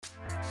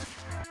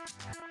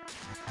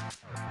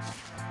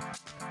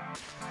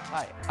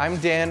Hi, I'm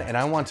Dan, and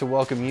I want to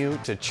welcome you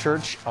to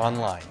Church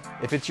Online.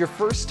 If it's your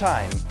first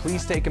time,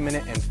 please take a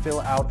minute and fill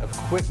out a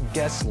quick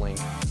guest link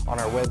on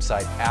our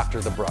website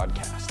after the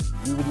broadcast.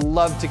 We would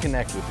love to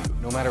connect with you,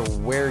 no matter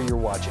where you're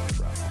watching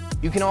from.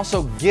 You can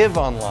also give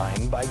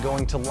online by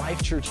going to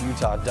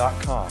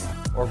lifechurchutah.com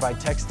or by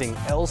texting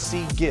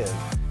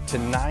LCGIVE to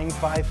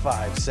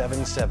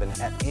 95577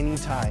 at any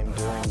time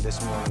during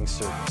this morning's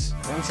service.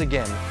 Once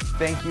again,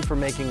 thank you for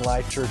making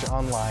Life Church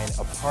Online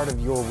a part of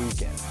your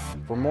weekend.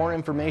 For more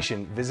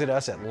information, visit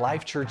us at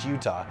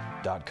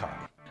lifechurchutah.com.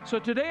 So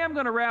today I'm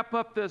going to wrap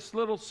up this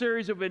little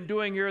series that we've been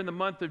doing here in the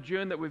month of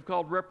June that we've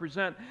called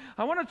Represent.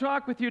 I want to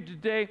talk with you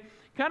today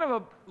kind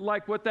of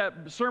like what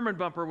that sermon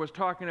bumper was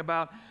talking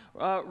about,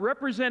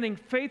 representing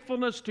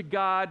thankfulness to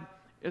God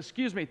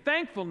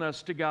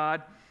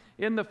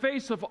in the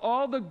face of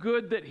all the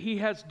good that He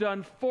has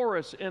done for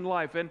us in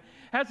life. And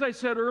as I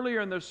said earlier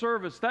in the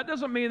service, that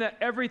doesn't mean that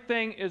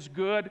everything is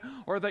good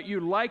or that you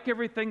like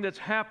everything that's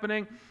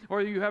happening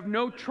or you have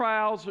no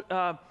trials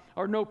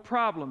or no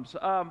problems.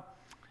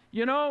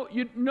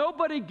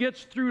 Nobody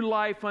gets through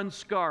life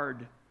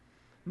unscarred.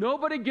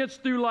 Nobody gets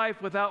through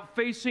life without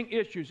facing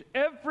issues.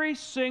 Every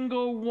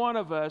single one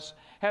of us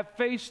have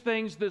faced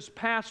things this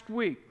past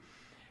week.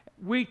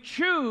 We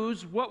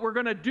choose what we're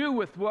going to do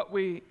with what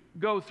we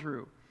go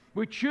through.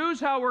 We choose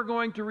how we're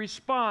going to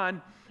respond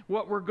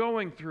what we're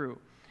going through.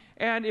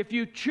 And if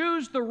you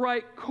choose the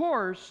right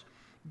course,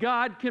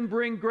 God can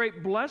bring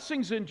great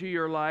blessings into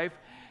your life.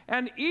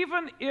 And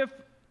even if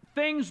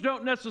things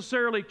don't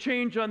necessarily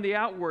change on the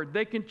outward,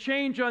 they can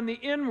change on the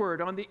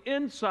inward, on the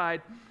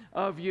inside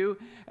of you,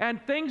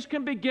 and things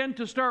can begin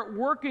to start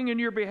working in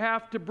your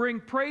behalf to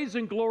bring praise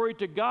and glory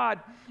to God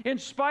in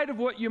spite of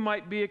what you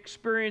might be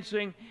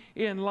experiencing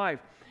in life.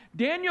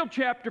 Daniel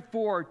chapter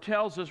 4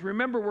 tells us,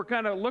 remember we're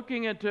kind of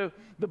looking into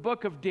the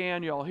book of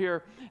Daniel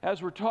here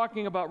as we're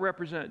talking about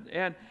represent.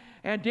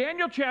 And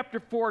Daniel chapter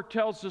 4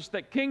 tells us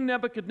that King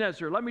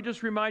Nebuchadnezzar, let me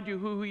just remind you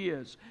who he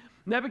is.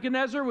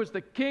 Nebuchadnezzar was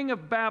the king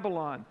of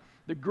Babylon,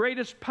 the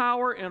greatest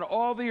power in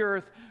all the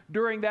earth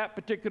during that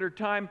particular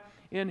time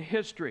in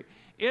history.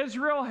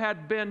 Israel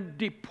had been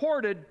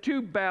deported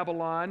to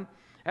Babylon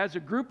as a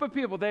group of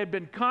people. They had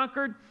been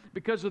conquered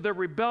because of their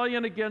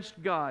rebellion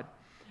against God.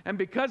 And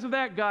because of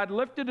that, God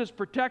lifted His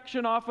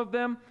protection off of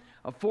them.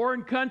 A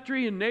foreign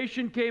country and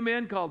nation came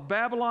in called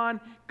Babylon,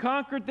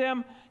 conquered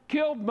them,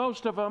 killed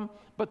most of them,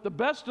 but the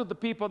best of the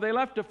people, they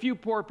left a few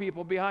poor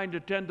people behind to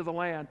tend to the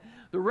land.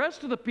 The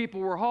rest of the people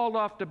were hauled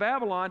off to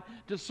Babylon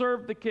to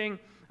serve the king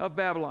of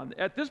Babylon.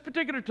 At this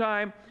particular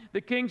time,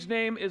 the king's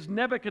name is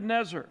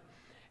Nebuchadnezzar.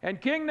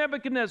 And King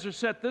Nebuchadnezzar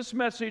sent this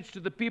message to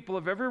the people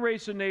of every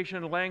race and nation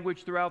and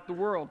language throughout the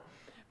world.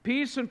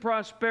 Peace and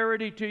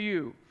prosperity to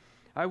you.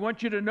 I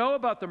want you to know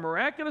about the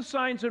miraculous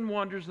signs and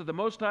wonders that the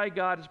Most High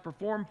God has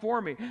performed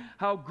for me.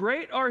 How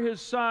great are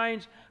His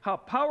signs, how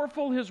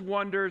powerful His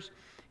wonders.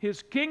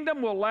 His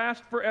kingdom will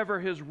last forever,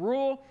 His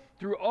rule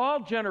through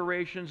all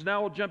generations. Now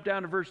we'll jump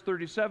down to verse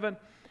 37.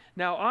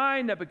 Now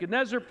I,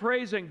 Nebuchadnezzar,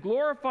 praise and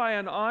glorify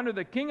and honor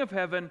the King of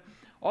heaven.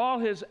 All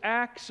His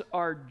acts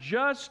are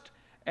just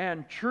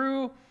and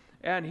true,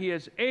 and He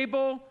is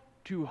able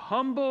to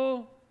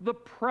humble the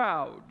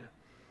proud.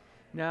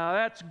 Now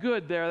that's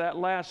good there, that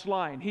last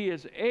line. He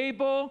is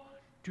able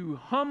to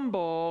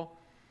humble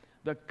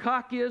the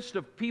cockiest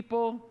of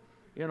people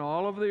in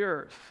all of the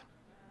earth.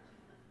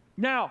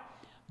 Now,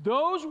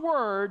 those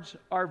words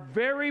are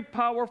very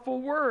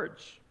powerful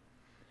words.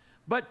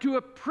 But to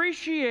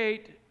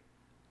appreciate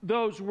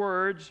those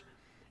words,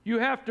 you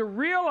have to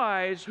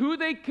realize who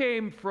they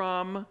came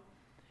from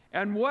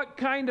and what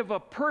kind of a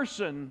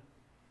person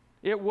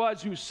it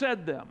was who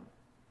said them.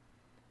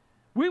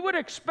 We would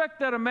expect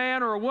that a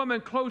man or a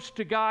woman close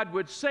to God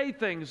would say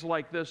things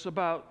like this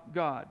about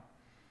God.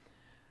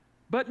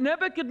 But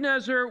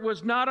Nebuchadnezzar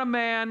was not a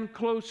man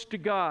close to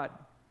God.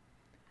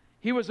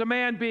 He was a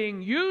man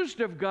being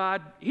used of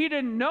God. He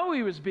didn't know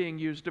he was being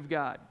used of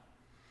God.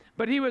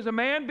 But he was a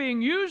man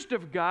being used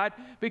of God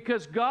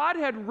because God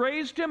had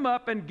raised him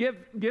up and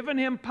given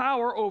him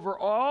power over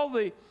all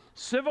the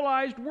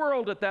civilized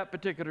world at that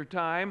particular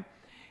time,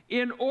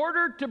 in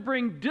order to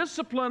bring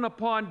discipline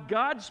upon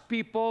God's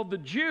people, the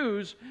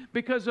Jews,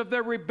 because of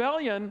their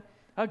rebellion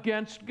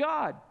against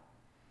God.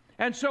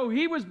 And so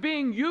he was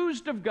being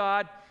used of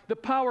God. The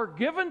power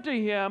given to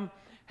him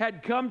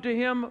had come to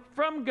him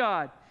from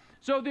God.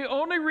 So the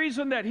only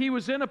reason that he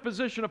was in a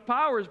position of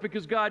power is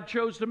because God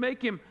chose to make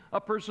him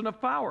a person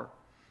of power.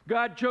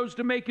 God chose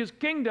to make His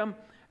kingdom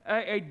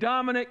a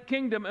dominant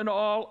kingdom in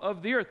all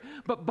of the earth.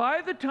 But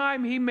by the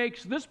time he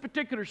makes this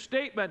particular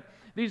statement,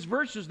 these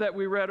verses that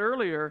we read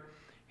earlier,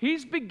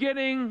 he's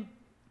beginning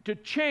to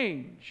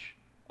change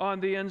on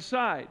the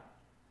inside.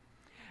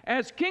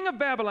 As king of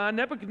Babylon,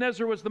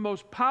 Nebuchadnezzar was the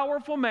most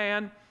powerful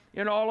man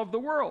in all of the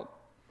world.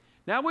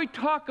 Now we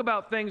talk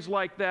about things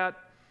like that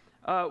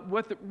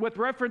with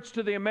reference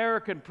to the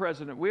American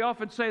president. We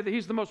often say that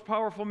he's the most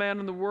powerful man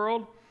in the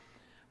world,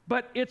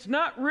 but it's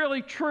not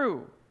really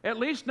true. At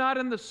least not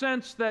in the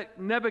sense that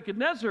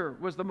Nebuchadnezzar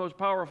was the most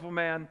powerful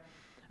man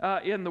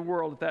in the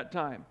world at that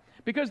time.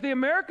 Because the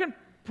American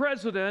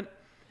president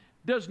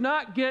does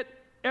not get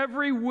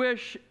every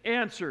wish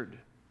answered.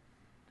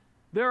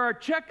 There are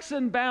checks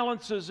and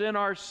balances in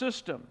our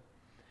system.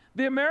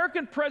 The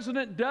American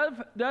president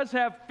does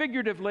have,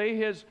 figuratively,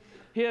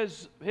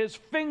 his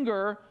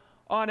finger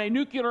on a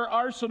nuclear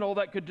arsenal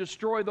that could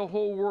destroy the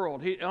whole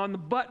world. On the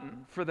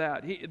button for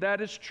that. That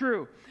is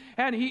true.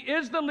 And he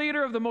is the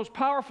leader of the most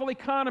powerful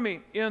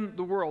economy in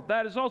the world.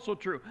 That is also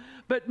true.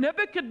 But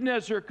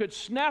Nebuchadnezzar could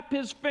snap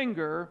his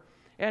finger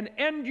and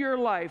end your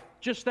life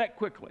just that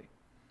quickly.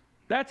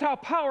 That's how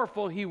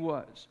powerful he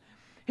was.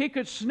 He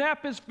could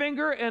snap his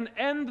finger and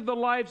end the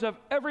lives of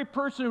every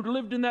person who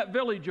lived in that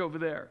village over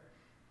there,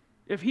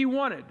 if he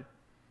wanted.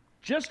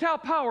 Just how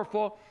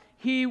powerful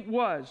he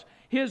was.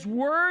 His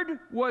word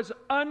was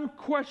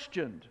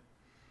unquestioned.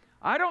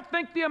 I don't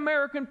think the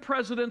American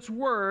president's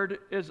word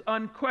is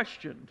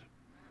unquestioned.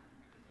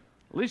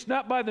 At least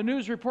not by the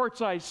news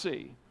reports I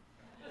see.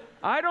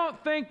 I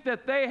don't think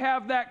that they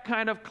have that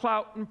kind of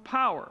clout and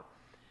power.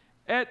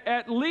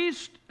 At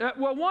least,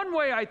 well, one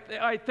way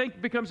I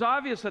think becomes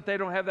obvious that they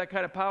don't have that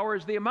kind of power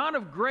is the amount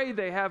of gray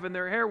they have in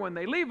their hair when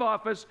they leave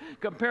office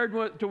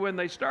compared to when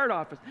they start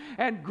office.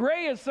 And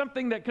gray is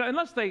something that,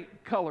 unless they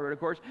color it, of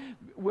course,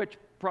 which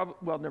probably,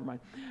 well, never mind.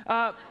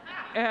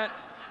 And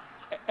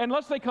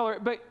unless they color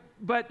it,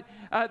 but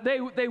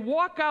they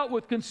walk out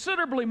with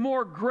considerably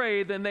more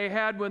gray than they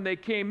had when they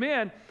came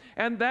in,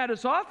 and that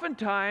is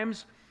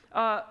oftentimes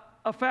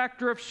a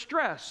factor of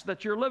stress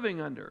that you're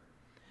living under.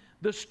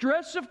 The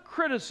stress of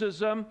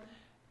criticism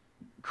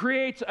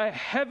creates a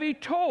heavy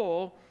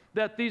toll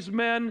that these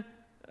men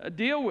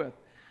deal with.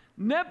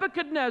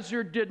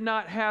 Nebuchadnezzar did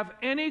not have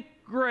any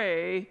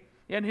gray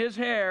in his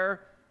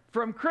hair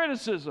from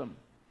criticism,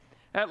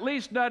 at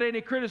least not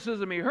any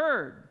criticism he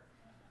heard.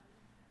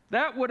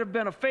 That would have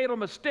been a fatal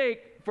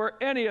mistake for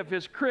any of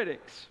his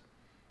critics.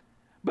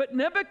 But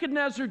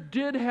Nebuchadnezzar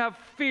did have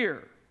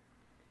fear.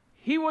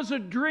 He was a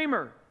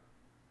dreamer.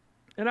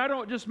 And I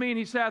don't just mean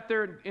he sat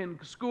there in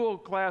school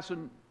class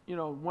and,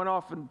 went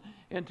off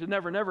into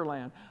Never Never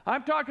Land.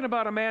 I'm talking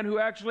about a man who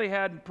actually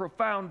had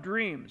profound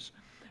dreams.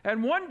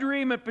 And one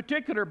dream in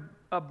particular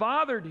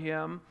bothered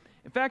him.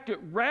 In fact, it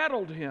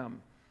rattled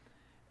him.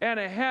 And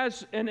it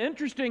has an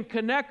interesting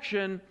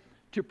connection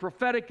to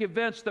prophetic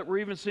events that we're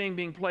even seeing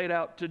being played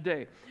out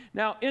today.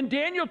 Now, in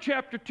Daniel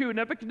chapter 2,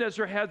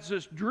 Nebuchadnezzar has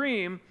this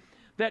dream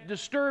that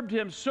disturbed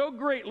him so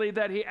greatly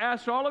that he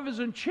asked all of his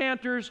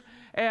enchanters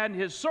and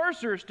his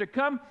sorcerers to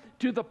come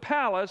to the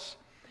palace.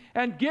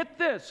 And get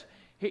this,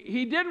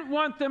 he didn't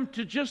want them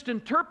to just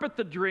interpret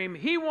the dream.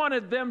 He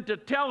wanted them to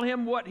tell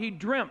him what he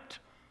dreamt.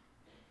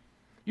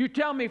 You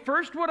tell me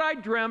first what I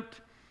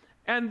dreamt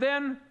and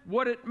then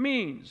what it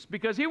means.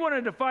 Because he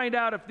wanted to find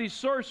out if these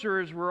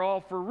sorcerers were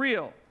all for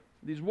real,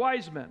 these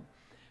wise men.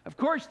 Of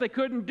course, they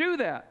couldn't do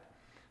that.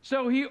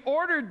 So he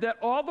ordered that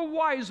all the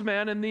wise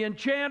men and the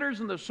enchanters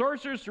and the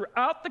sorcerers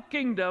throughout the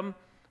kingdom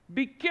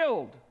be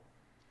killed,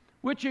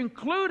 which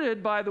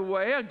included, by the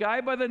way, a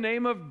guy by the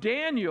name of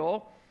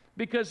Daniel,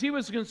 because he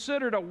was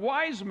considered a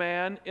wise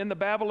man in the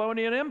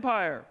Babylonian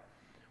Empire.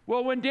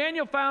 Well, when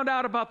Daniel found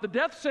out about the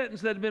death sentence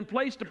that had been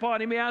placed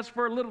upon him, he asked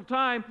for a little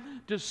time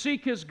to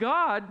seek his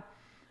God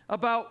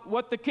about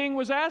what the king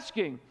was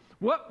asking.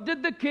 What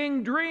did the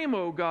king dream,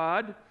 O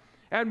God?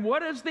 And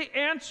what is the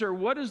answer?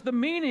 What is the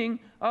meaning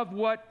of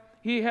what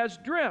he has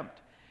dreamt?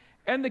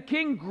 And the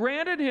king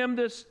granted him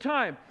this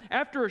time.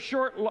 After a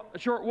short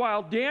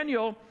while,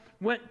 Daniel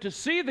went to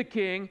see the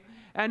king,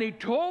 and he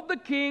told the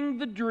king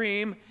the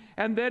dream,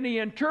 and then he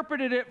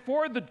interpreted it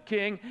for the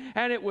king,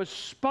 and it was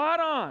spot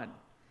on.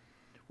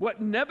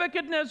 What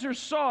Nebuchadnezzar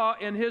saw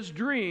in his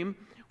dream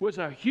was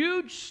a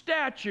huge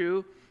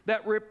statue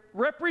that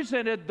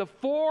represented the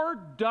 4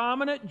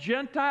 dominant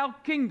Gentile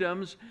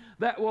kingdoms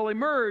that will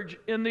emerge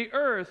in the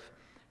earth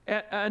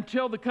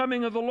until the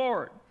coming of the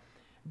Lord.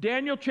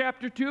 Daniel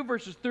chapter 2,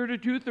 verses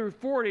 32 through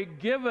 40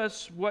 give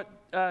us what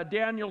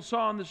Daniel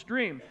saw in this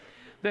dream.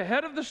 The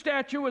head of the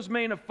statue was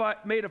made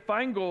of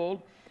fine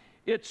gold.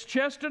 Its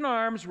chest and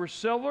arms were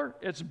silver.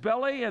 Its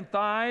belly and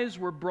thighs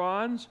were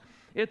bronze.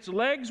 Its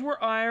legs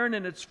were iron,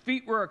 and its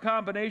feet were a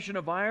combination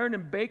of iron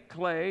and baked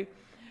clay.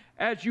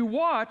 As you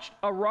watched,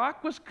 a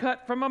rock was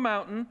cut from a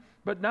mountain,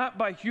 but not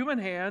by human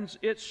hands.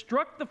 It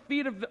struck the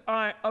feet of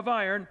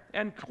iron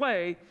and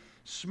clay,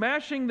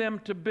 smashing them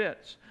to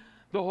bits.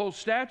 The whole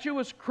statue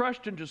was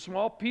crushed into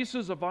small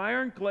pieces of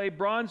iron, clay,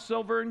 bronze,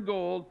 silver, and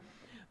gold.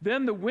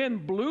 Then the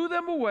wind blew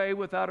them away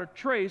without a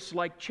trace,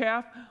 like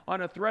chaff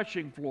on a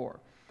threshing floor.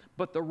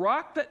 But the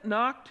rock that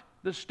knocked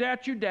the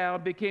statue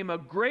down became a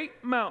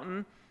great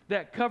mountain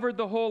that covered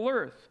the whole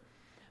earth.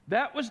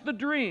 That was the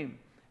dream.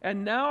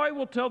 And now I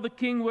will tell the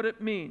king what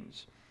it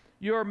means.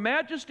 Your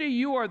Majesty,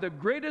 you are the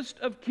greatest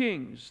of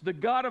kings. The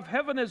God of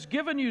heaven has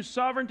given you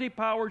sovereignty,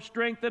 power,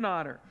 strength, and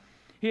honor.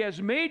 He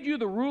has made you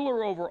the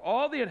ruler over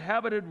all the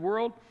inhabited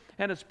world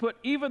and has put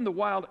even the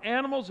wild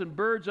animals and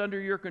birds under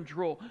your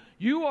control.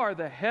 You are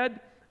the head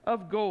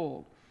of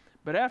gold.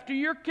 But after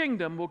your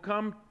kingdom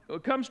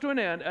comes to an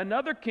end,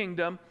 another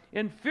kingdom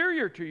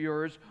inferior to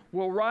yours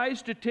will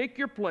rise to take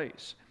your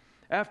place.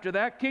 After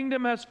that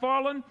kingdom has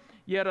fallen,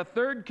 yet a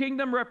third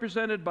kingdom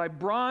represented by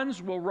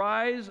bronze will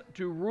rise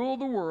to rule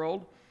the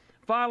world.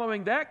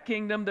 Following that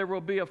kingdom, there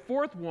will be a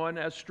fourth one,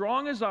 as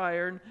strong as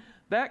iron.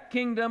 That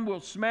kingdom will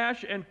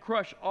smash and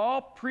crush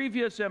all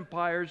previous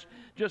empires,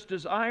 just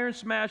as iron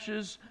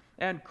smashes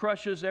and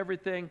crushes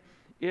everything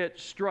it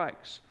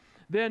strikes.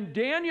 Then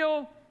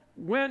Daniel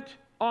went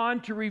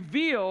on to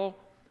reveal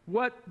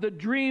what the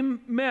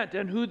dream meant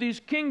and who these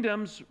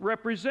kingdoms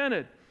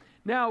represented.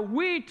 Now,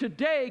 we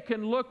today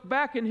can look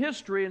back in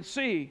history and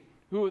see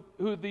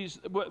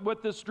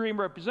what this dream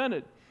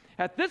represented.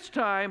 At this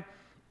time,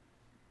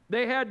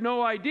 they had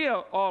no idea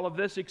all of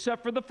this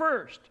except for the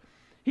first.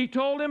 He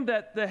told him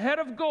that the head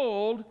of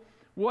gold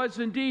was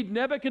indeed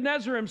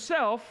Nebuchadnezzar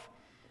himself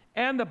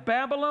and the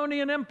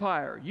Babylonian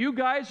Empire. You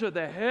guys are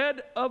the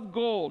head of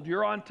gold.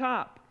 You're on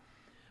top.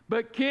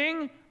 But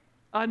king,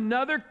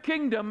 another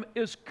kingdom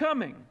is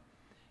coming,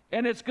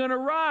 and it's going to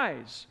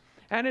rise.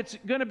 And it's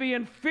going to be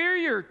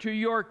inferior to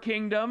your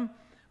kingdom,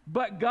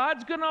 but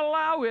God's going to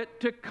allow it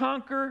to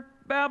conquer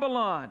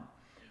Babylon,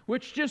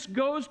 which just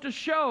goes to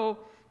show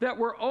that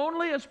we're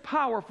only as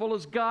powerful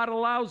as God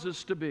allows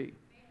us to be.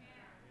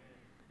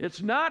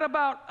 It's not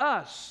about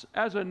us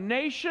as a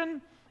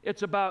nation.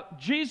 It's about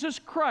Jesus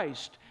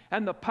Christ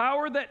and the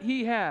power that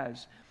He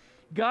has.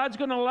 God's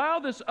going to allow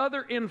this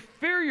other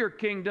inferior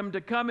kingdom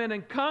to come in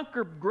and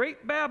conquer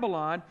great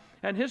Babylon.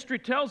 And history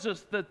tells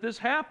us that this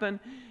happened.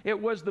 It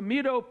was the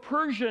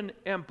Medo-Persian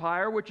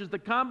Empire, which is the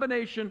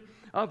combination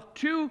of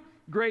two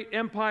great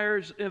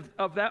empires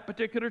of that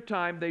particular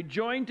time. They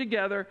joined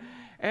together,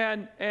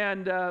 and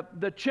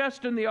the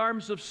chest and the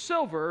arms of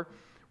silver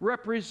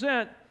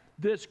represent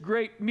this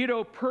great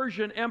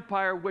Medo-Persian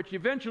Empire, which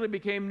eventually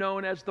became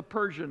known as the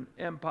Persian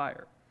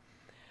Empire.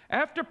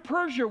 After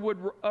Persia would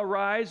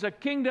arise, a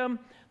kingdom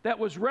that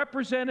was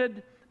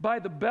represented by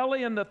the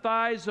belly and the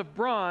thighs of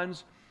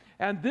bronze,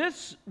 and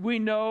this we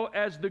know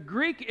as the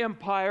Greek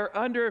Empire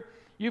under,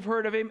 you've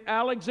heard of him,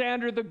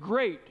 Alexander the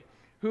Great,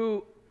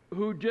 who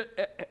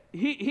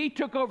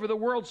took over the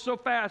world so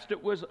fast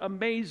it was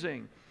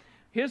amazing.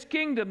 His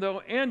kingdom, though,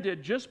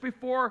 ended just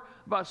before,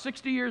 about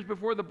 60 years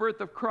before the birth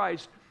of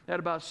Christ, at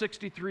about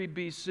 63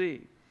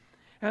 BC.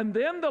 And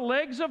then the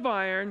legs of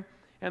iron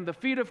and the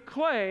feet of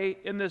clay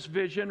in this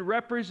vision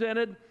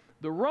represented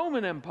the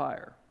Roman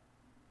Empire.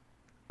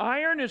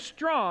 Iron is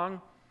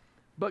strong,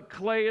 but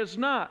clay is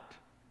not.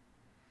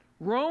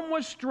 Rome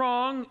was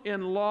strong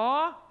in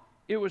law,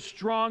 it was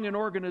strong in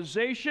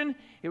organization,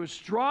 it was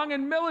strong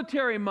in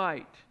military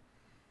might.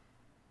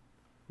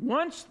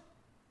 But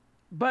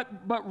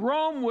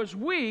Rome was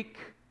weak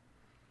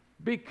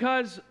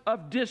because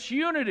of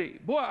disunity.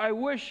 Boy, I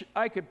wish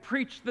I could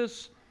preach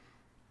this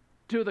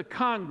to the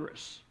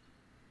Congress,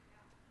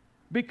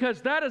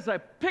 because that is a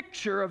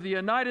picture of the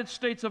United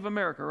States of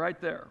America right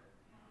there.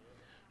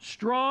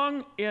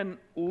 Strong in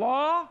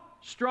law,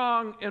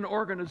 strong in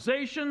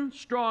organization,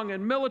 strong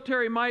in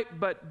military might,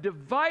 but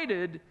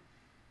divided,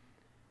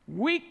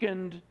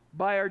 weakened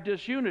by our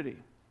disunity.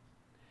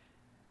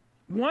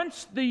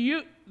 Once the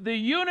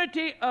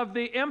unity of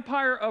the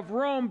Empire of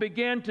Rome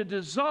began to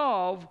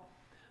dissolve,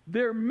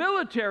 their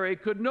military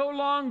could no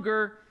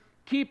longer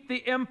keep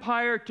the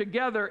empire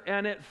together,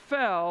 and it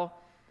fell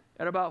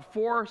at about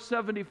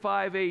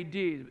 475 AD.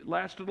 It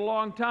lasted a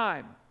long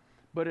time,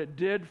 but it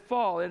did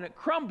fall, and it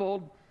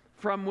crumbled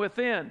from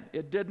within.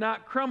 It did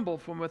not crumble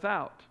from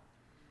without.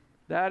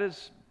 That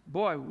is,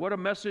 boy, what a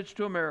message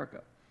to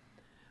America.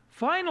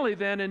 Finally,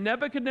 then, in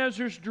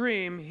Nebuchadnezzar's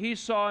dream, he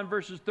saw in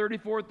verses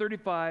 34 and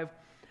 35,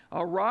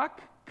 a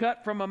rock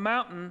cut from a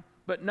mountain,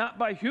 but not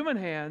by human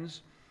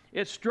hands.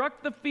 It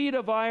struck the feet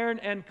of iron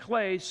and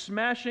clay,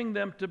 smashing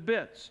them to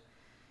bits.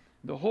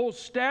 The whole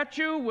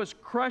statue was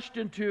crushed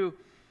into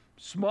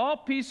small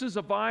pieces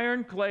of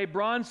iron, clay,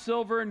 bronze,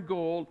 silver, and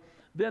gold.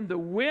 Then the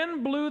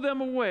wind blew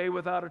them away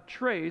without a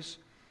trace,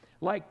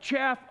 like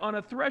chaff on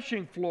a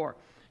threshing floor.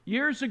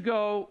 Years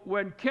ago,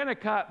 when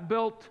Kennecott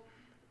built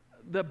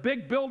the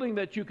big building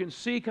that you can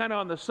see kind of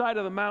on the side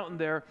of the mountain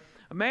there,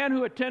 a man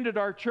who attended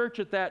our church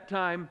at that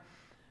time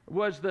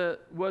was the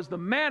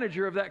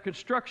manager of that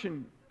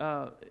construction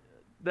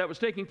that was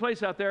taking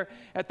place out there.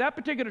 At that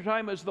particular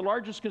time, it was the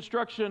largest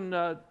construction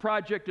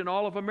project in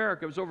all of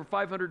America. It was over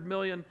 $500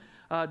 million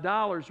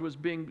was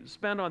being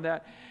spent on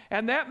that.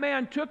 And that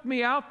man took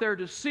me out there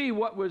to see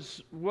what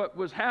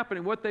was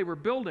happening, what they were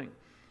building.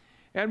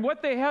 And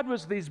what they had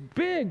was these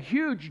big,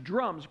 huge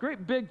drums,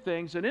 great big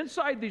things. And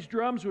inside these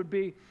drums would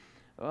be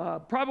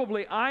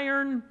probably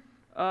iron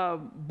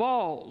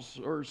balls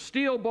or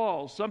steel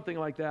balls, something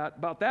like that,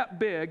 about that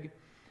big.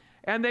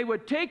 And they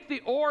would take the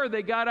ore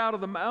they got out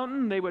of the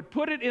mountain, they would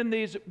put it in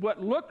these,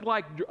 what looked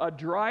like a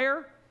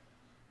dryer,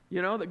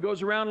 that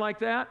goes around like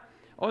that.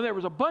 Oh, there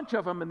was a bunch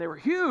of them, and they were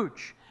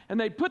huge. And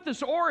they'd put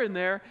this ore in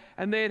there,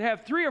 and they'd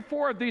have 3 or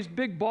 4 of these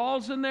big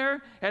balls in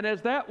there. And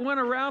as that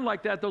went around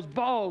like that, those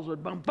balls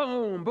would boom,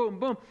 boom, boom,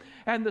 boom.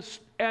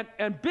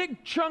 And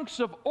big chunks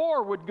of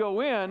ore would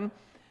go in.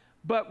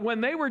 But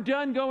when they were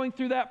done going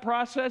through that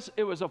process,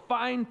 it was a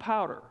fine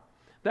powder.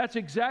 That's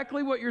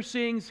exactly what you're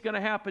seeing is going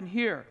to happen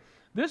here.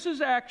 This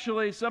is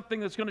actually something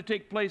that's going to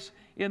take place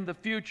in the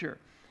future.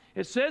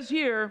 It says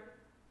here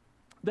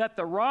that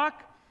the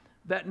rock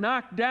that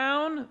knocked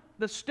down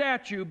the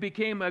statue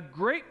became a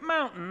great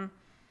mountain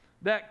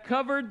that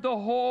covered the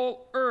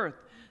whole earth.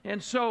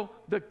 And so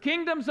the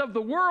kingdoms of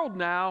the world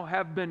now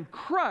have been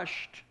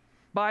crushed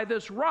by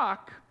this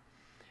rock,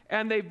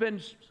 and they've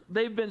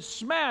been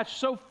smashed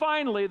so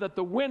finely that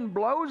the wind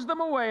blows them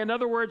away. In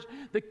other words,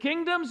 the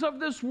kingdoms of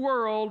this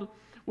world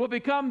will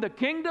become the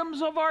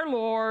kingdoms of our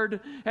Lord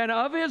and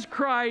of his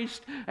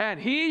Christ, and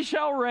he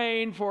shall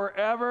reign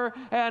forever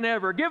and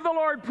ever. Give the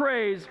Lord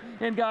praise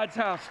in God's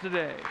house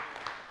today.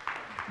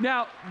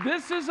 Now,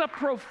 this is a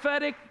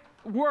prophetic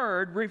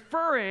word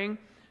referring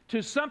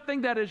to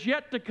something that is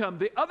yet to come.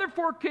 The other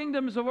four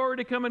kingdoms have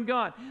already come and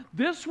gone.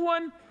 This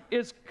one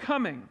is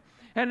coming.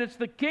 And it's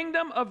the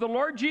kingdom of the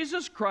Lord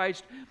Jesus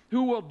Christ,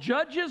 who will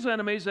judge his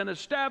enemies and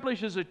establish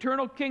his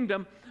eternal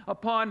kingdom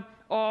upon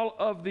all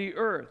of the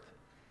earth.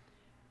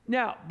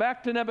 Now,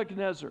 back to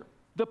Nebuchadnezzar.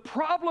 The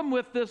problem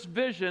with this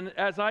vision,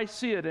 as I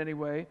see it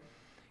anyway,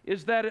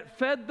 is that it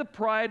fed the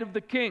pride of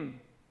the king.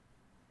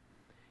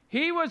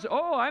 He was,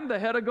 I'm the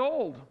head of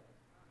gold.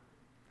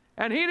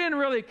 And he didn't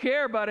really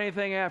care about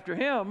anything after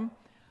him.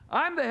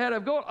 I'm the head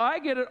of gold. I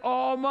get it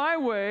all my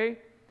way,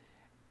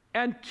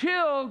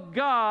 until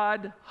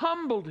God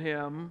humbled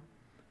him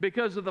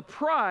because of the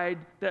pride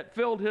that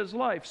filled his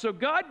life. So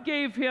God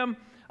gave him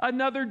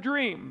another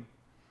dream.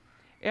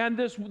 And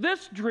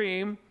this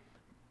dream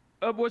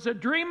was a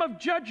dream of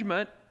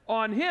judgment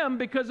on him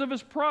because of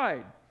his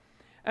pride.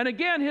 And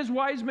again, his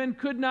wise men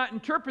could not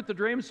interpret the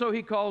dream, so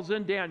he calls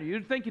in Daniel.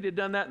 You'd think he'd have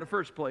done that in the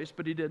first place,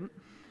 but he didn't.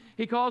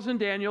 He calls in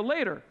Daniel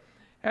later.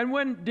 And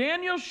when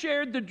Daniel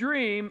shared the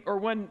dream, or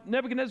when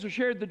Nebuchadnezzar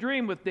shared the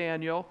dream with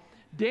Daniel,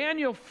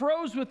 Daniel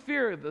froze with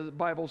fear, the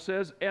Bible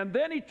says, and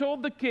then he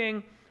told the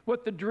king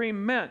what the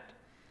dream meant,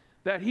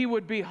 that he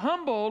would be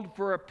humbled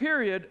for a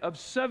period of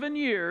 7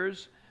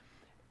 years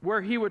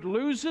where he would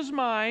lose his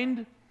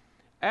mind,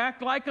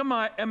 act like a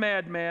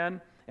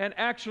madman, and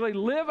actually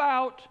live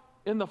out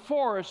in the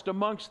forest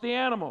amongst the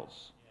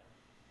animals.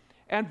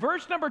 And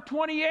verse number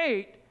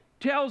 28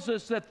 tells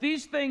us that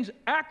these things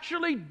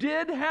actually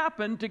did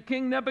happen to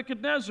King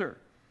Nebuchadnezzar.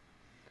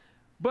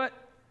 But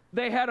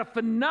they had a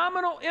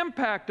phenomenal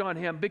impact on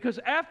him, because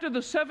after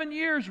the 7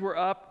 years were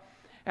up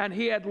and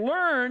he had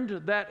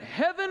learned that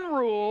heaven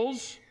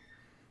rules,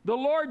 the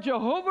Lord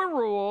Jehovah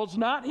rules,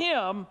 not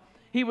him,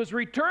 he was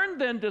returned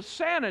then to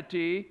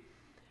sanity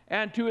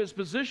and to his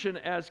position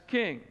as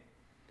king.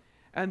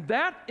 And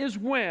that is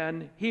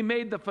when he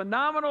made the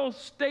phenomenal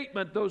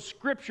statement, those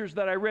scriptures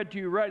that I read to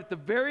you right at the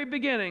very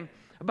beginning,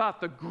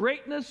 about the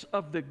greatness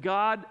of the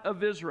God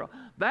of Israel.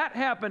 That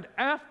happened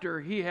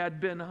after he had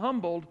been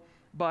humbled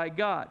by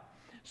God.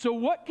 So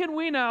what can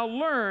we now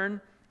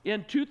learn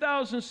in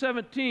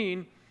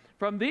 2017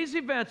 from these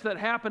events that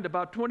happened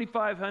about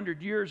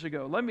 2,500 years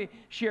ago? Let me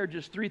share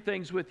just 3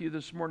 things with you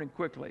this morning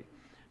quickly.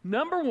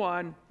 Number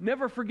 1,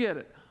 never forget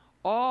it.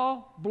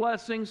 All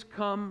blessings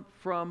come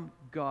from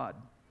God.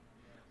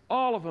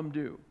 All of them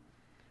do.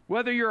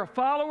 Whether you're a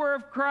follower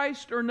of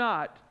Christ or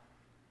not,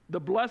 the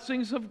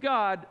blessings of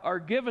God are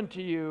given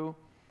to you,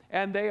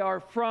 and they are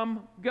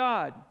from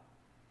God.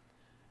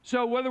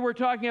 So whether we're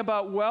talking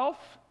about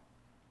wealth,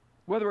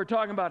 whether we're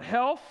talking about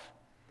health,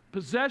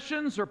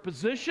 possessions, or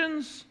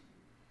positions,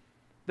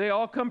 they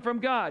all come from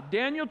God.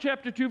 Daniel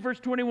chapter 2, verse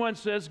 21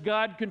 says,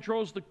 God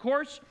controls the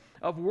course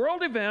of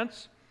world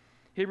events.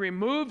 He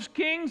removes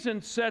kings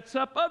and sets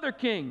up other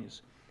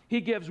kings.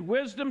 He gives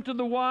wisdom to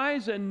the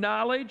wise and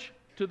knowledge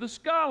to the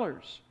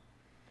scholars.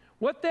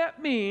 What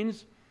that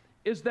means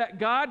is that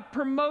God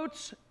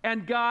promotes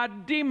and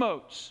God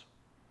demotes.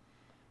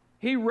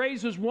 He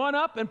raises one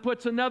up and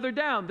puts another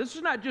down. This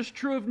is not just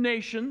true of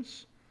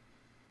nations.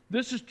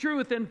 This is true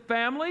within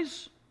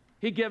families.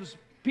 He gives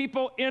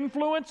people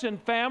influence in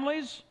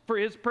families for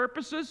his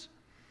purposes.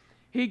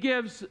 He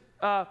gives,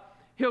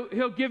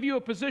 he'll give you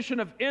a position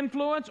of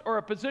influence or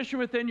a position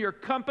within your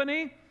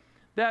company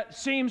that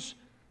seems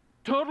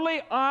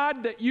totally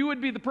odd that you would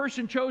be the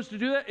person chose to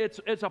do that.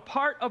 It's a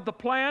part of the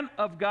plan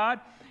of God.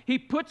 He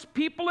puts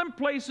people in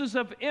places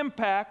of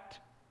impact,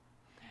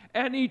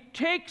 and he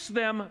takes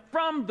them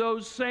from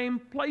those same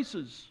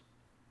places.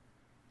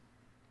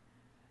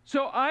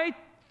 So I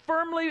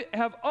firmly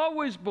have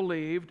always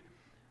believed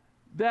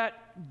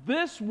that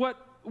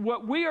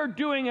what we are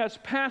doing as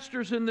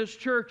pastors in this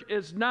church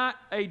is not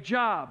a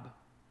job.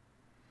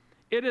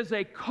 It is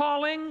a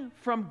calling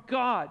from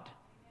God.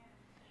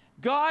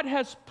 God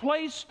has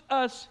placed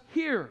us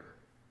here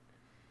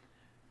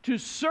to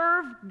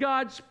serve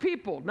God's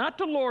people, not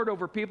to lord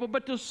over people,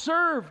 but to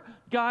serve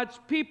God's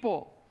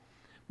people.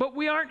 But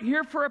we aren't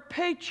here for a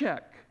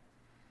paycheck.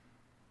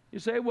 You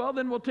say, well,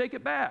 then we'll take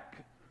it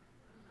back.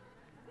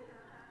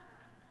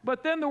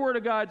 But then the Word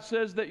of God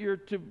says that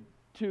you're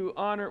to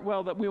honor,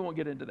 well, that we won't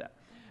get into that.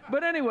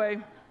 But anyway,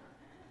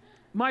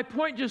 my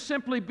point just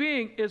simply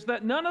being is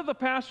that none of the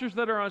pastors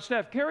that are on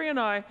staff, Carrie and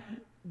I,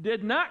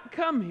 did not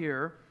come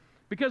here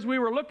because we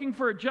were looking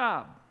for a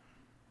job.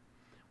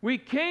 We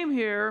came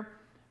here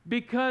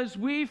because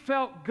we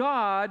felt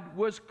God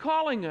was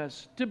calling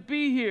us to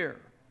be here.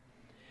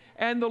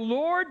 And the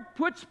Lord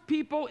puts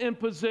people in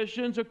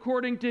positions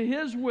according to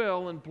His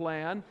will and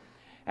plan,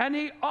 and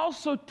He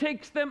also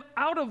takes them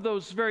out of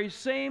those very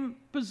same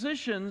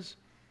positions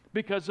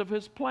because of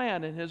His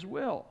plan and His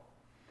will.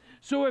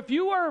 So if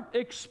you are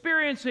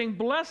experiencing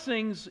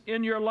blessings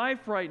in your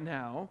life right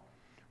now,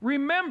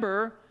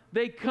 remember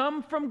they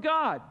come from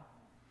God.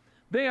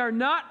 They are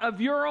not of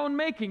your own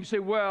making. You say,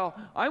 well,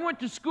 I went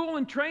to school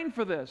and trained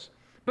for this.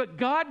 But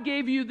God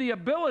gave you the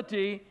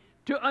ability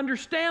to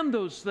understand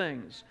those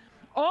things.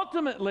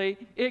 Ultimately,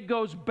 it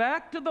goes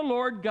back to the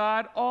Lord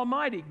God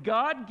Almighty.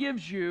 God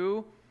gives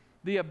you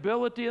the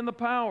ability and the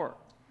power.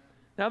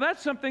 Now,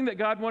 that's something that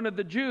God wanted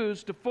the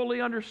Jews to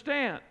fully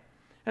understand.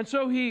 And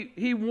so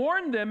he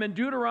warned them in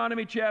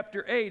Deuteronomy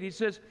chapter 8. He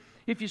says,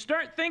 if you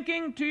start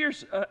thinking to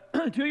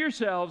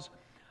yourselves,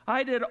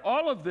 I did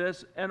all of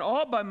this, and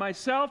all by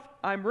myself,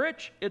 I'm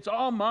rich, it's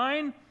all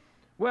mine.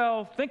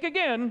 Well, think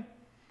again.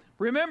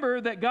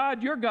 Remember that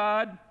God, your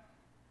God,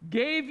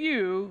 gave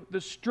you the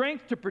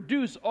strength to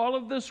produce all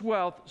of this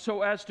wealth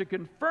so as to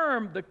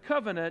confirm the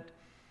covenant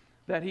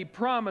that He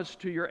promised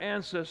to your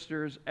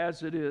ancestors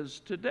as it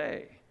is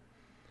today.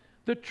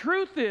 The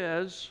truth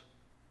is,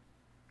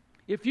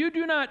 if you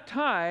do not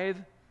tithe,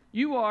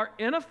 you are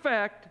in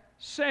effect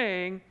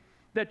saying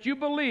that you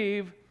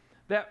believe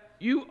that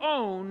you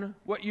own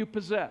what you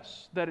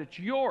possess, that it's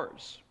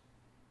yours.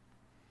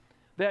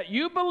 That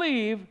you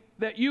believe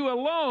that you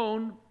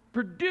alone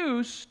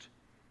produced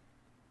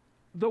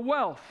the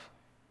wealth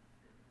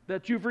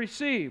that you've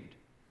received.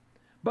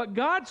 But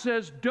God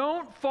says,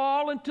 don't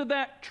fall into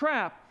that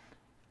trap.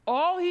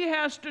 All He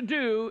has to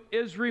do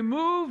is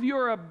remove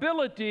your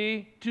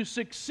ability to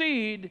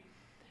succeed,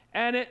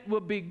 and it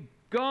will be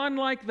gone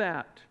like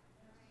that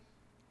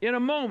in a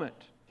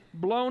moment,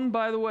 blown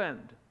by the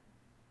wind.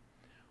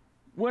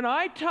 When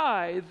I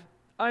tithe,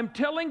 I'm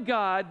telling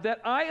God that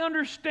I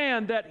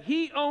understand that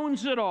He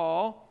owns it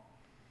all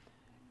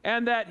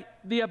and that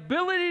the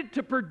ability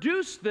to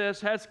produce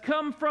this has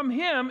come from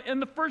Him in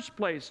the first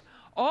place.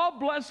 All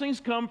blessings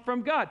come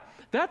from God.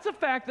 That's a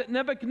fact that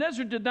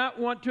Nebuchadnezzar did not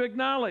want to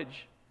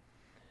acknowledge.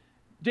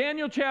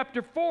 Daniel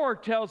chapter 4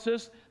 tells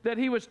us that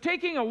he was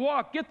taking a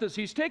walk, get this,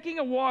 he's taking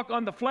a walk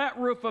on the flat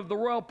roof of the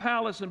royal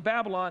palace in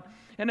Babylon,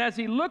 and as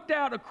he looked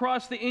out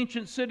across the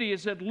ancient city, he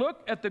said,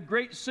 look at the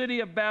great city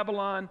of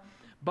Babylon.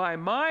 By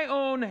my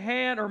own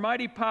hand or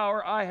mighty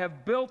power, I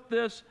have built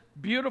this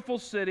beautiful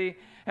city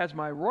as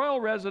my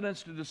royal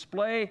residence to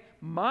display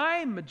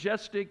my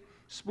majestic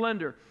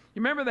splendor.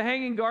 You remember the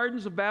Hanging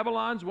Gardens of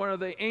Babylon, one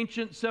of the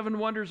ancient seven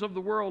wonders of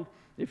the world?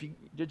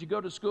 Did you go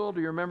to school?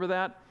 Do you remember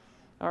that?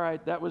 All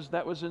right, that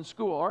was in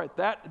school. All right,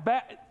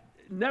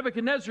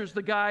 Nebuchadnezzar's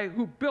the guy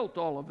who built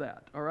all of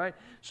that. All right,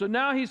 so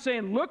now he's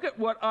saying, look at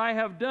what I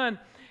have done.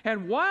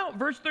 And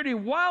verse 30,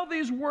 while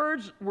these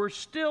words were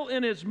still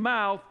in his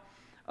mouth,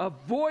 a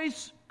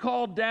voice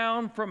called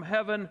down from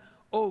heaven,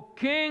 O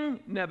King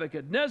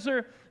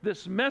Nebuchadnezzar,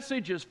 this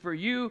message is for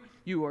you.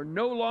 You are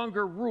no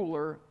longer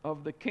ruler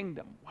of the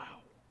kingdom. Wow.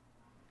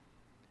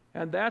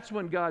 And that's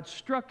when God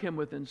struck him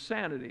with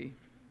insanity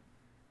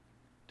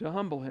to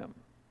humble him.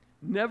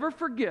 Never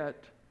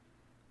forget,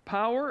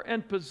 power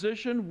and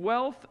position,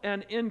 wealth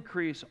and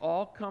increase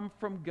all come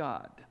from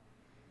God.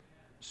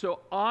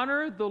 So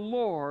honor the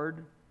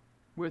Lord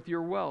with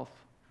your wealth,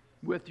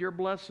 with your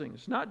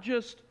blessings. Not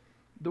just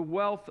the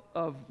wealth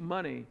of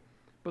money,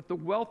 but the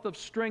wealth of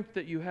strength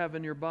that you have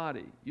in your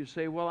body. You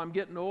say, well, I'm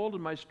getting old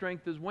and my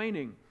strength is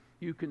waning.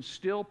 You can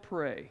still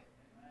pray.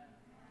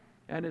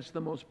 And it's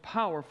the most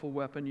powerful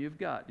weapon you've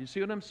got. You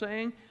see what I'm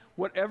saying?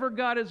 Whatever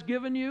God has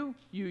given you,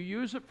 you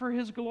use it for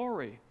His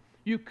glory.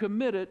 You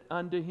commit it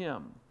unto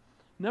Him.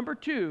 Number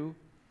 2,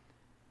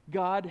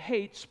 God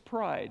hates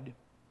pride.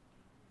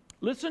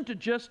 Listen to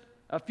just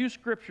a few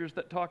scriptures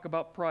that talk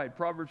about pride.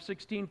 Proverbs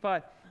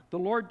 16:5, the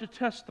Lord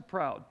detests the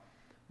proud.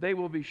 They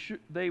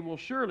will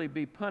surely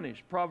be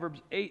punished.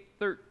 Proverbs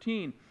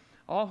 8:13,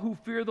 all who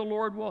fear the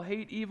Lord will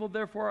hate evil,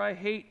 therefore I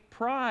hate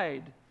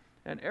pride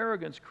and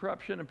arrogance,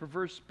 corruption, and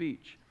perverse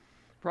speech.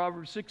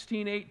 Proverbs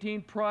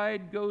 16:18,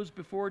 pride goes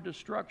before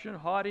destruction,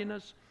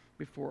 haughtiness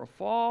before a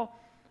fall.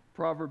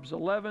 Proverbs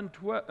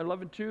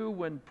 11:2,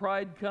 when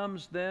pride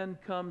comes, then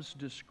comes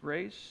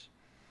disgrace.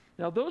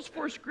 Now, those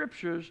 4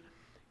 scriptures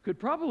could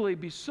probably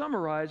be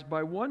summarized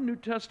by one New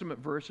Testament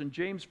verse in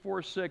James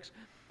 4:6.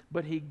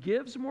 But He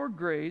gives more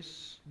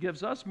grace,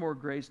 gives us more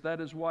grace.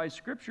 That is why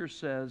Scripture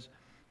says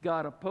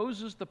God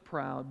opposes the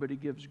proud, but He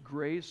gives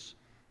grace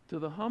to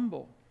the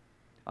humble.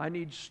 I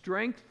need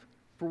strength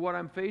for what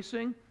I'm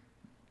facing.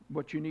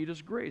 What you need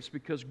is grace,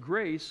 because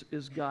grace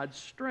is God's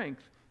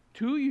strength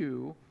to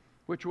you,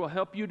 which will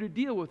help you to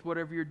deal with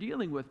whatever you're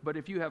dealing with. But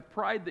if you have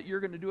pride that you're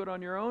going to do it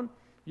on your own,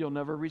 you'll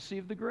never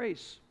receive the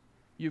grace.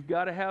 You've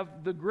got to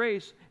have the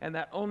grace, and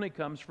that only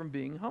comes from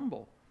being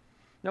humble.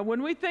 Now,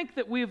 when we think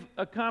that we've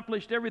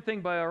accomplished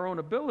everything by our own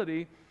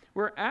ability,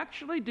 we're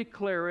actually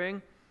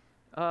declaring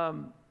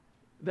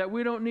that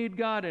we don't need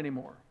God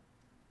anymore.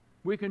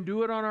 We can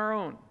do it on our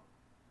own.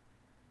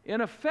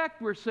 In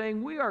effect, we're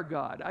saying we are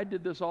God. I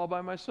did this all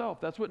by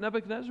myself. That's what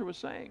Nebuchadnezzar was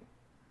saying.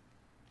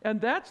 And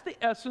that's the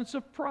essence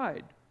of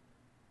pride.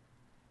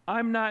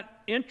 I'm not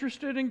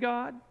interested in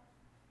God.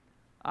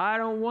 I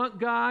don't want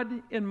God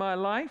in my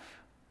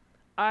life.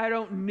 I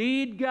don't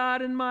need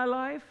God in my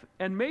life.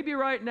 And maybe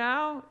right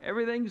now,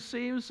 everything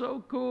seems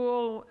so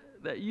cool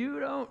that you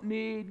don't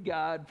need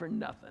God for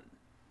nothing.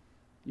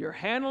 You're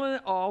handling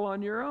it all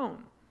on your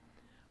own.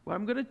 Well,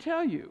 I'm going to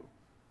tell you,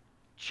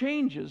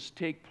 changes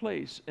take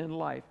place in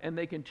life, and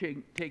they can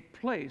take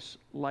place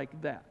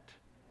like that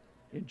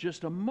in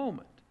just a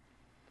moment.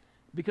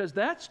 Because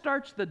that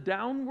starts the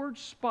downward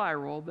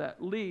spiral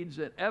that leads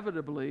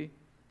inevitably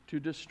to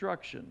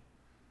destruction.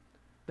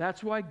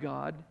 That's why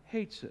God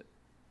hates it.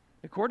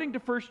 According to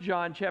 1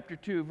 John chapter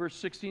 2, verse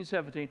 16,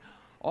 17,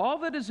 all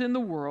that is in the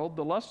world,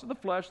 the lust of the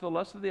flesh, the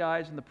lust of the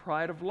eyes, and the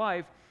pride of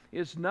life,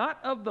 is not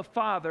of the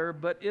Father,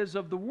 but is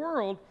of the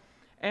world.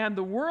 And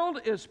the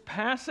world is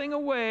passing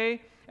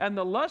away, and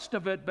the lust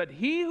of it, but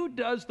he who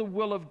does the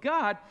will of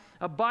God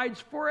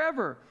abides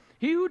forever.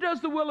 He who does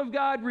the will of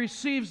God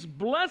receives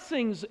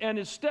blessings, and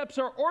his steps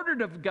are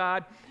ordered of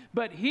God.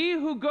 But he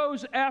who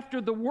goes after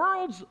the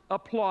world's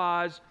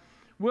applause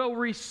will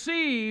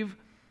receive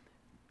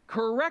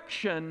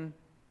correction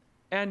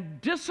and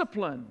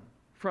discipline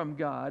from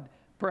God,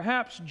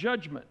 perhaps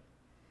judgment.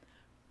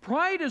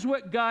 Pride is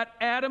what got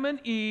Adam and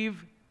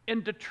Eve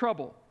into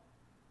trouble.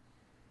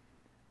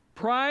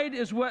 Pride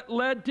is what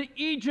led to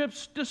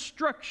Egypt's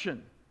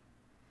destruction.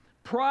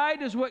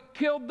 Pride is what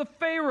killed the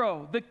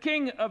Pharaoh, the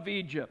king of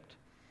Egypt.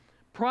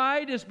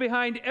 Pride is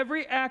behind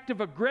every act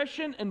of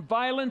aggression and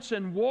violence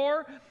and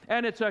war,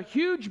 and it's a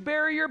huge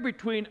barrier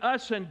between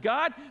us and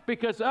God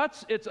because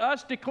it's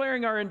us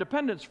declaring our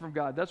independence from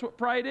God. That's what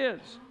pride is.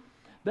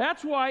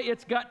 That's why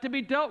it's got to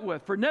be dealt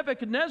with. For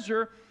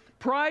Nebuchadnezzar,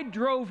 pride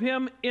drove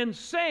him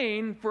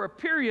insane for a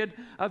period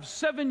of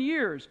 7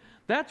 years.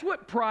 That's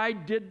what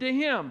pride did to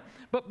him.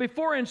 But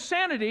before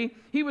insanity,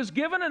 he was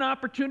given an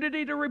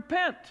opportunity to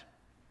repent.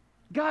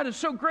 God is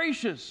so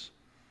gracious.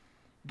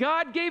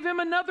 God gave him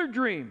another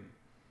dream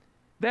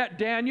that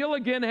Daniel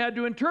again had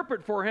to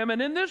interpret for him.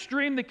 And in this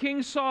dream, the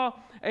king saw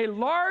a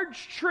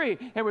large tree.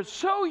 It was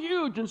so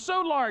huge and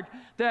so large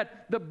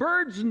that the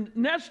birds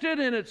nested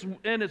in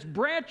its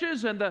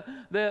branches, and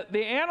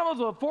the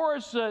animals of the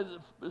forest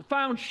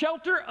found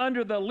shelter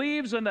under the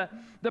leaves and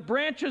the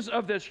branches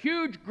of this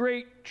huge,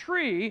 great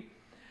tree.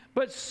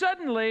 But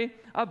suddenly,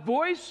 a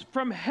voice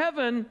from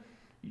heaven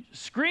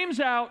screams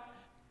out,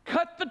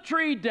 "Cut the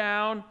tree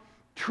down,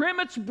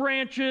 trim its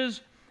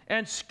branches,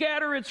 and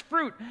scatter its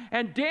fruit."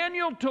 And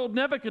Daniel told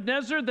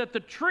Nebuchadnezzar that the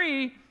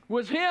tree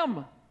was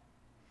him.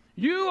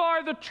 "You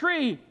are the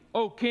tree,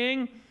 O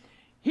king."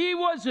 He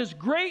was as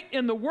great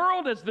in the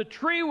world as the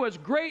tree was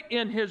great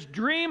in his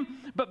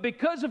dream, but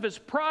because of his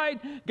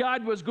pride,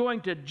 God was going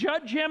to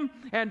judge him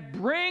and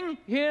bring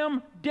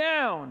him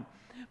down.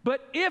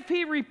 But if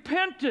he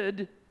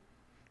repented,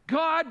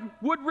 God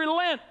would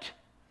relent.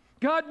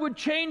 God would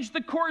change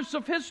the course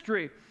of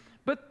history.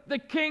 But the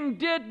king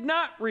did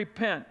not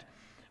repent.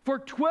 For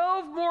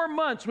 12 more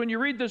months, when you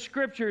read the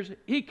scriptures,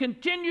 he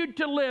continued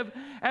to live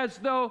as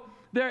though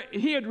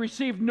he had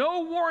received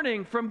no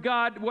warning from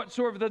God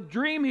whatsoever. The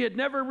dream, he had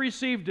never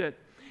received it.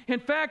 In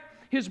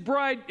fact, his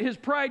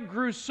pride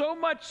grew so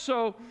much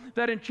so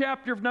that in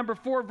chapter number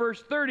 4,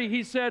 verse 30,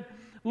 he said,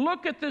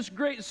 "Look at this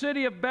great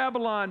city of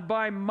Babylon.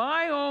 By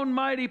my own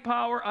mighty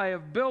power, I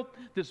have built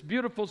this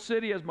beautiful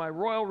city as my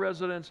royal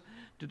residence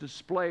to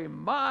display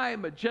my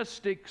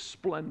majestic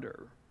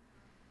splendor."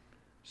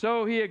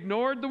 So he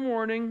ignored the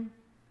warning,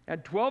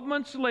 and 12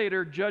 months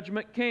later,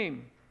 judgment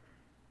came.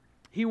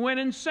 He went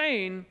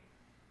insane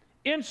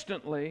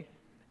instantly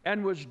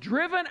and was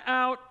driven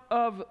out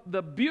of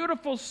the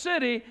beautiful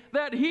city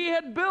that he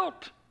had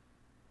built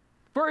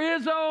for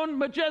his own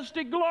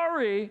majestic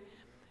glory.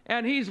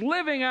 And he's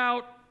living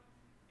out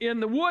in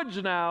the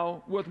woods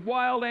now with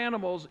wild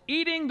animals,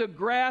 eating the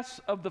grass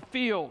of the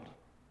field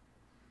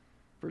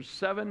for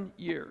 7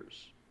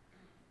 years.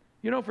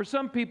 You know, for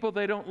some people,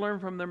 they don't learn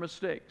from their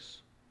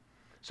mistakes.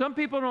 Some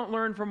people don't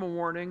learn from a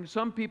warning.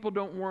 Some people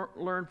don't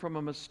learn from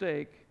a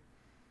mistake.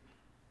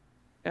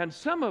 And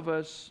some of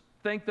us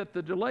think that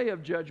the delay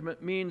of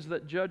judgment means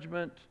that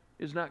judgment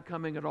is not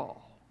coming at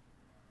all.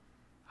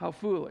 How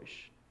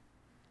foolish.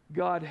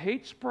 God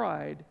hates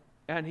pride,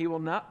 and he will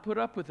not put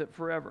up with it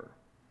forever.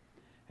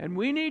 And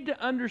we need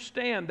to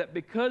understand that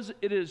because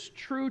it is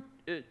true,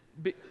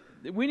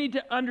 we need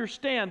to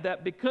understand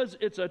that because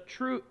it's as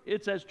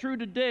true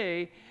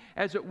today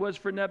as it was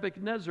for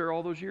Nebuchadnezzar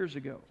all those years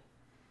ago.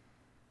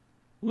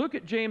 Look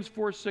at James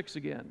 4:6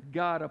 again.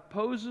 God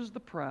opposes the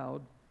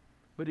proud,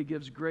 but he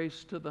gives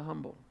grace to the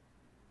humble.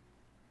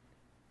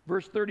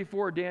 Verse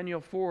 34,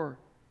 Daniel 4,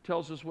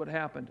 tells us what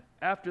happened.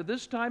 After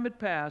this time had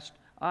passed,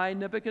 I,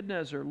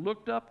 Nebuchadnezzar,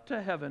 looked up to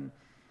heaven,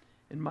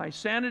 and my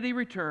sanity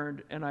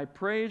returned, and I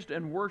praised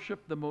and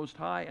worshiped the Most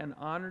High and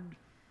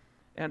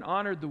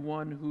honored the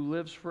one who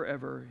lives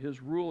forever.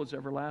 His rule is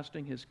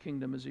everlasting, his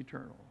kingdom is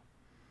eternal.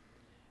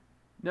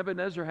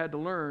 Nebuchadnezzar had to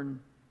learn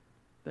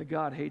that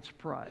God hates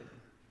pride.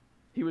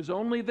 He was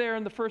only there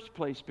in the first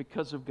place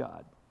because of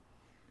God.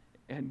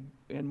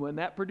 And when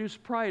that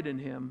produced pride in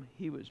him,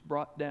 he was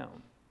brought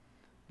down.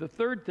 The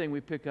third thing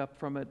we pick up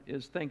from it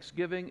is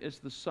thanksgiving is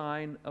the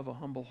sign of a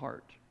humble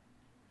heart.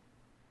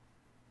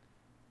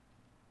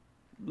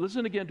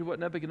 Listen again to what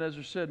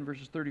Nebuchadnezzar said in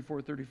verses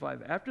 34,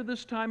 35. After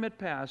this time had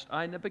passed,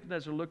 I,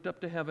 Nebuchadnezzar, looked up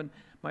to heaven.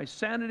 My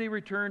sanity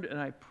returned, and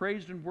I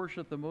praised and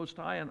worshiped the Most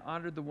High and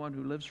honored the one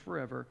who lives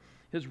forever.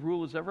 His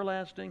rule is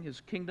everlasting.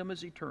 His kingdom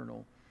is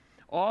eternal.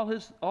 All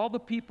the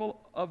people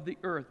of the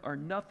earth are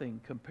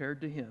nothing compared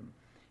to him.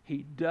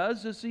 He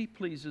does as he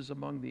pleases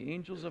among the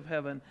angels of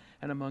heaven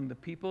and among the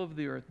people of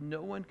the earth.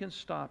 No one can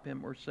stop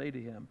him or say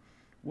to him,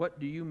 "What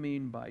do you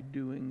mean by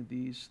doing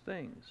these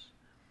things?"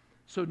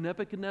 So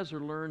Nebuchadnezzar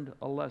learned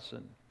a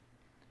lesson,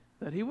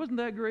 that he wasn't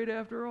that great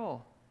after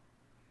all.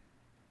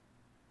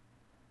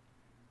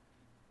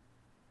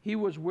 He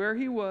was where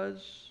he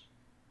was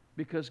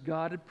because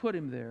God had put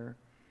him there,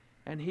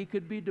 and he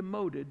could be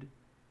demoted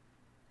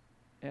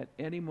at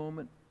any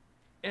moment,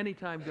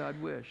 anytime God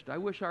wished. I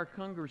wish our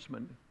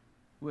congressmen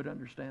would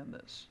understand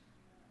this.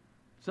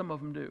 Some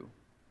of them do.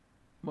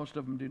 Most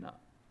of them do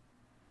not.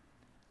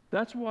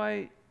 That's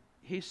why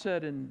he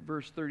said in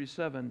verse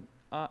 37,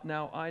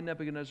 now I,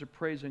 Nebuchadnezzar,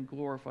 praise and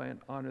glorify and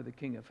honor the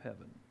King of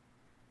heaven.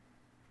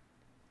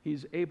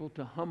 He's able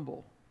to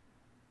humble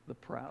the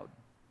proud.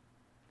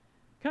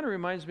 Kind of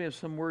reminds me of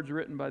some words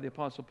written by the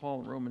Apostle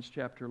Paul in Romans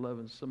chapter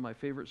 11, some of my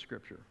favorite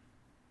scripture.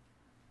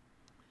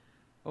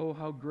 Oh,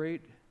 how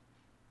great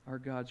are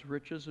God's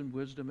riches and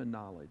wisdom and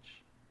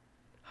knowledge.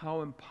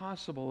 How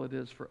impossible it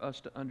is for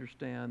us to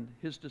understand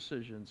his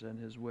decisions and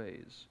his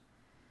ways.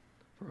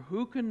 For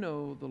who can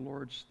know the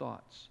Lord's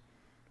thoughts?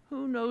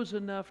 Who knows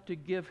enough to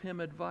give him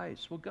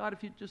advice? Well, God,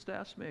 if you just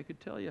asked me, I could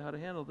tell you how to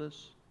handle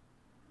this.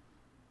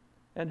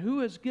 And who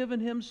has given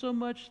him so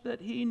much that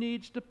he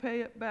needs to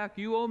pay it back?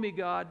 You owe me,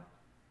 God.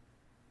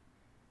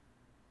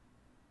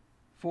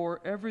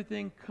 For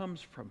everything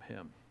comes from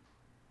him.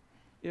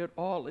 It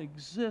all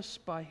exists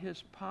by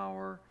his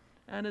power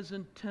and is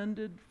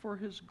intended for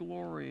his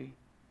glory.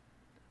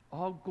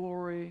 All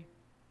glory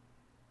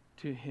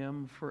to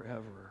him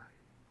forever.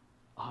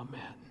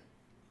 Amen.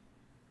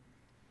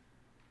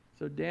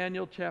 So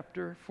Daniel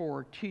chapter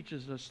 4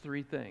 teaches us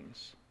three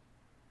things.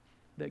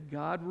 That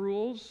God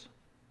rules,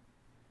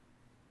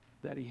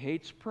 that he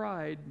hates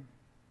pride,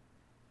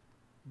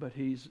 but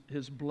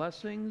his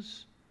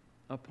blessings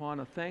upon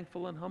a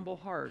thankful and humble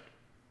heart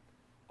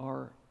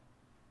are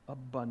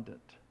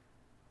abundant.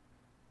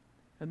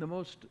 And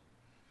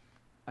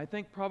I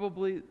think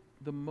probably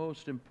the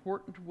most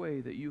important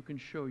way that you can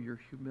show your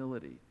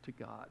humility to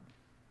God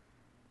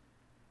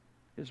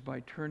is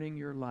by turning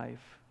your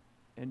life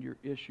and your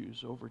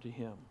issues over to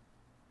him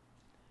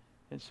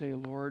and say,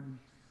 Lord,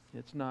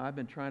 I've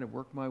been trying to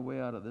work my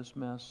way out of this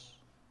mess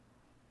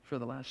for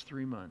the last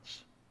 3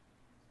 months.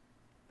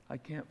 I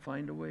can't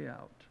find a way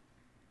out.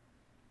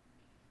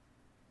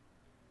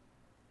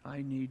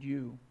 I need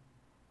you.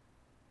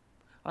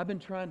 I've been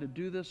trying to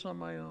do this on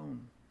my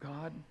own.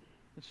 God,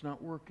 it's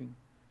not working.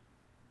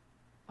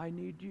 I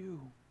need you.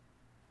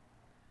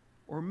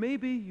 Or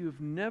maybe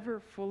you've never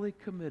fully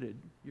committed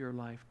your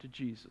life to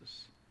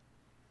Jesus.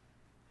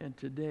 And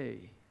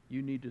today,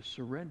 you need to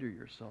surrender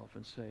yourself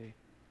and say,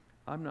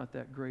 I'm not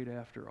that great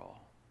after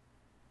all.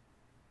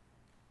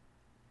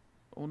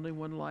 Only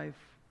one life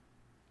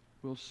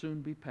will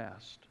soon be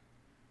passed.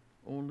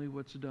 Only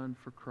what's done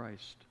for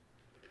Christ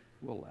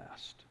will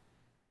last.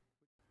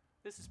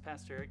 This is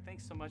Pastor Eric.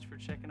 Thanks so much for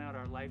checking out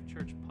our Life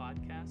Church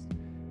podcast.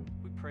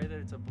 We pray that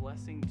it's a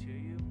blessing to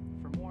you.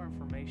 For more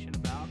information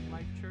about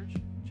Life Church,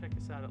 check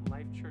us out at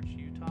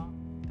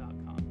lifechurchutah.com.